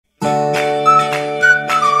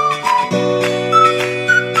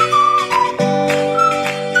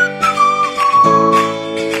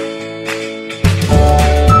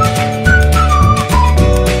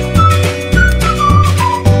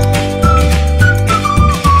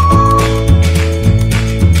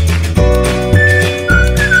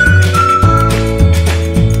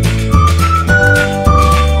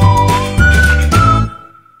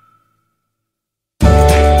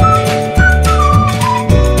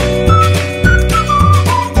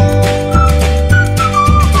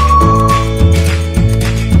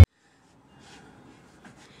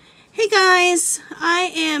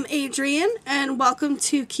am Adrienne and welcome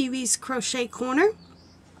to Kiwi's Crochet Corner.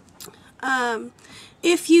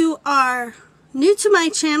 If you are new to my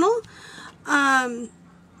channel,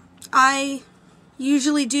 I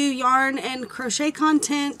usually do yarn and crochet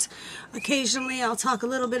content. Occasionally I'll talk a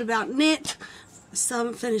little bit about knit. Still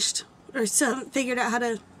haven't finished or still haven't figured out how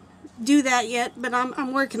to do that yet, but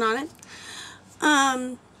I'm working on it.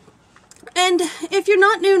 And if you're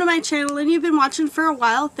not new to my channel and you've been watching for a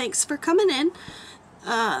while, thanks for coming in.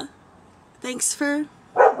 Thanks for,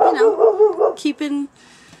 keeping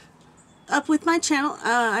up with my channel.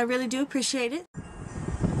 I really do appreciate it.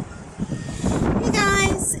 Hey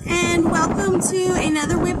guys, and welcome to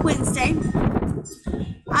another WIP Wednesday.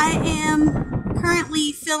 I am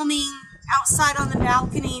currently filming outside on the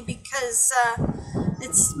balcony because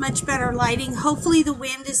it's much better lighting. Hopefully the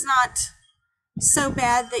wind is not so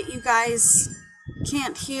bad that you guys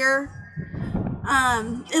can't hear.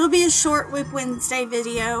 It'll be a short WIP Wednesday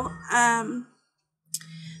video.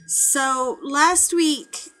 So last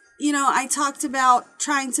week, I talked about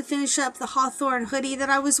trying to finish up the Hawthorne hoodie that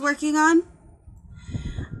I was working on.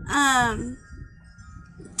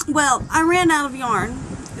 Well, I ran out of yarn.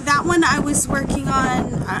 That one I was working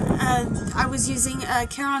on, I was using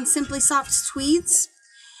Caron Simply Soft Tweeds.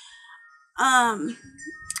 I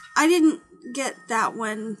didn't get that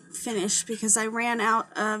one finished because I ran out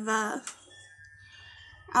of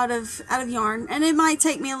yarn, and it might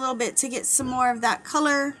take me a little bit to get some more of that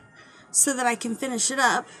color so that I can finish it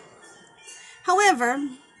up. However,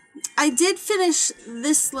 I did finish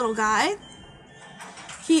this little guy.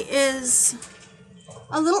 He is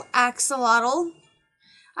a little axolotl.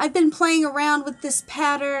 I've been playing around with this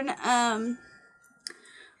pattern.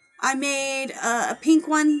 I made a pink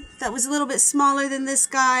one that was a little bit smaller than this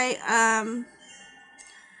guy.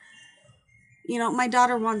 My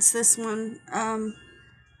daughter wants this one.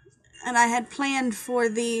 And I had planned for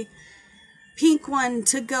the pink one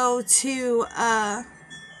to go to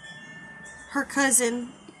her cousin.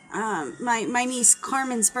 My niece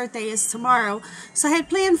Carmen's birthday is tomorrow. So I had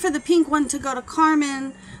planned for the pink one to go to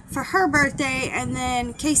Carmen for her birthday, and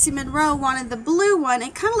then Casey Monroe wanted the blue one.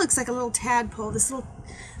 It kind of looks like a little tadpole.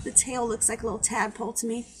 The tail looks like a little tadpole to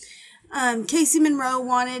me. Casey Monroe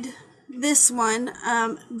wanted this one,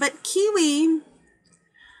 but Kiwi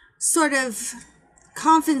sort of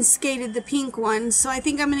confiscated the pink one, so I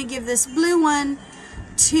think I'm going to give this blue one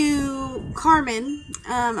to Carmen.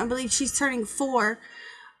 I believe she's turning 4.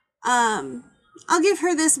 I'll give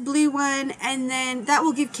her this blue one, and then that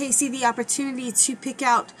will give Casey the opportunity to pick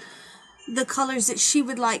out the colors that she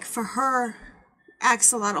would like for her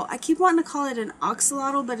axolotl. I keep wanting to call it an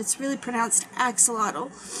oxalotl, but it's really pronounced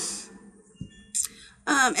axolotl.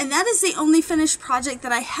 And that is the only finished project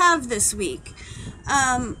that I have this week.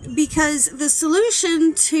 Because the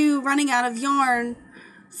solution to running out of yarn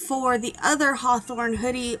for the other Hawthorne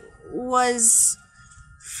hoodie was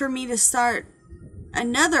for me to start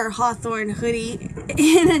another Hawthorne hoodie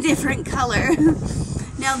in a different color.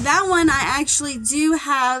 Now that one I actually do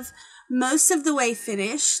have most of the way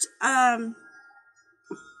finished. And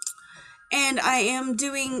I am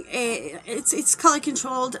doing it's color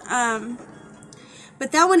controlled.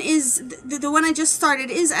 But that one is, the one I just started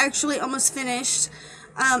is actually almost finished.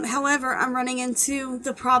 However, I'm running into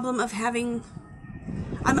the problem of having,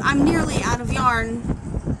 I'm nearly out of yarn.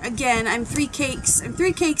 Again, I'm 3 cakes in,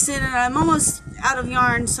 and I'm almost out of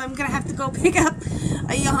yarn, so I'm going to have to go pick up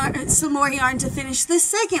some more yarn to finish the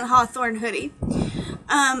second Hawthorne hoodie.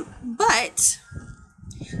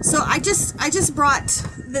 So I just brought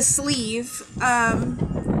the sleeve,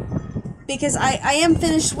 because I am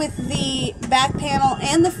finished with the back panel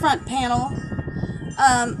and the front panel,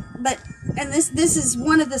 and this is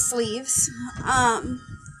one of the sleeves,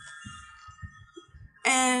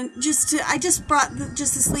 and I just brought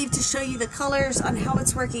just the sleeve to show you the colors on how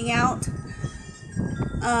it's working out.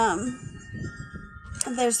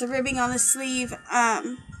 There's the ribbing on the sleeve.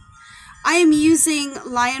 I am using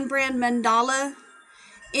Lion Brand Mandala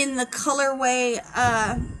in the colorway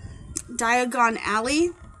Diagon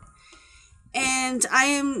Alley. And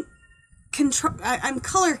I'm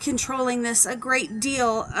color controlling this a great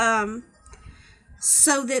deal,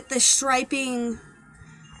 so that the striping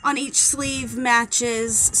on each sleeve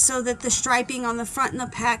matches, so that the striping on the front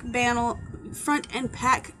and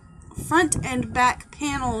back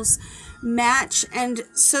panels match, and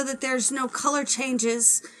so that there's no color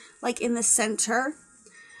changes like in the center.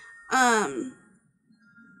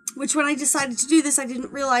 Which when I decided to do this, I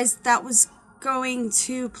didn't realize that was going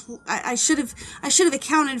to, I should have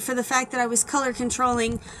accounted for the fact that I was color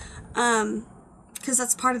controlling, because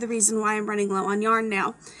that's part of the reason why I'm running low on yarn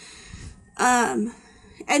now. And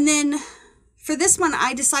then For this one,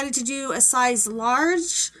 I decided to do a size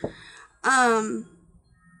large, but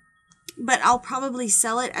I'll probably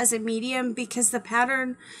sell it as a medium because the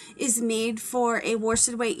pattern is made for a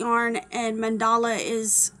worsted weight yarn, and mandala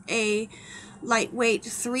is a lightweight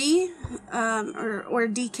 3 or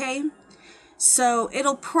DK. So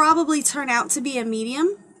it'll probably turn out to be a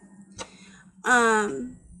medium.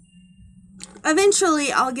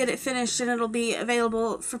 Eventually I'll get it finished and it'll be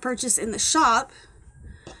available for purchase in the shop.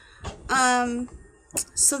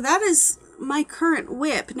 So that is my current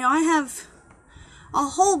WIP. Now I have a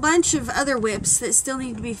whole bunch of other WIPs that still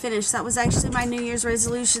need to be finished. That was actually my New Year's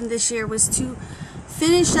resolution this year, was to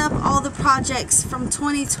finish up all the projects from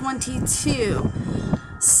 2022.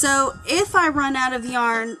 So if I run out of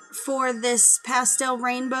yarn for this pastel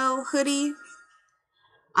rainbow hoodie,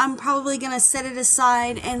 I'm probably going to set it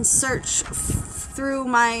aside and search through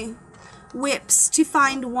my WIPs to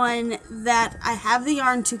find one that I have the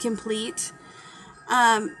yarn to complete,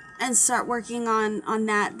 and start working on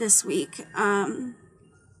that this week.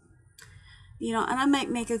 You know, and I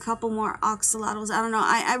might make a couple more axolotls. I don't know.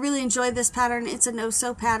 I really enjoyed this pattern. It's a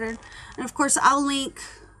no-sew pattern. And of course, I'll link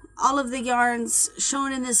all of the yarns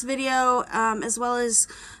shown in this video, as well as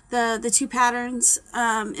the 2 patterns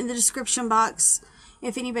in the description box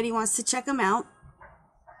if anybody wants to check them out.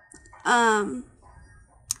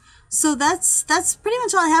 So that's pretty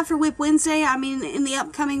much all I have for WIP Wednesday. I mean, in the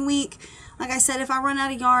upcoming week, like I said, if I run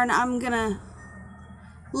out of yarn, I'm gonna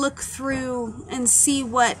look through and see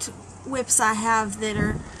what WIPs I have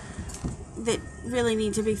that really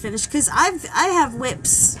need to be finished, because I have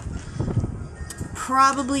WIPs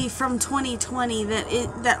probably from 2020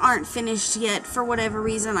 that aren't finished yet for whatever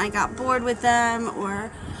reason. I got bored with them,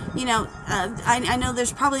 or you know, I know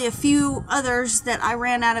there's probably a few others that I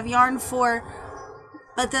ran out of yarn for,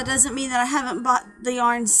 but that doesn't mean that I haven't bought the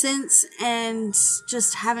yarn since and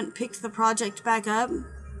just haven't picked the project back up.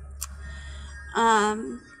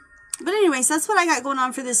 But anyways, that's what I got going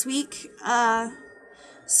on for this week.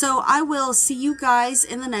 So I will see you guys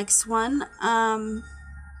in the next one. I'm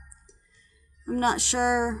not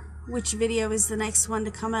sure which video is the next one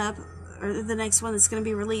to come up, or the next one that's going to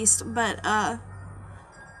be released, but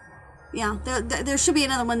yeah, there should be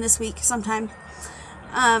another one this week sometime.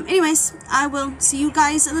 Anyways, I will see you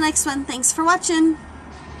guys in the next one. Thanks for watching.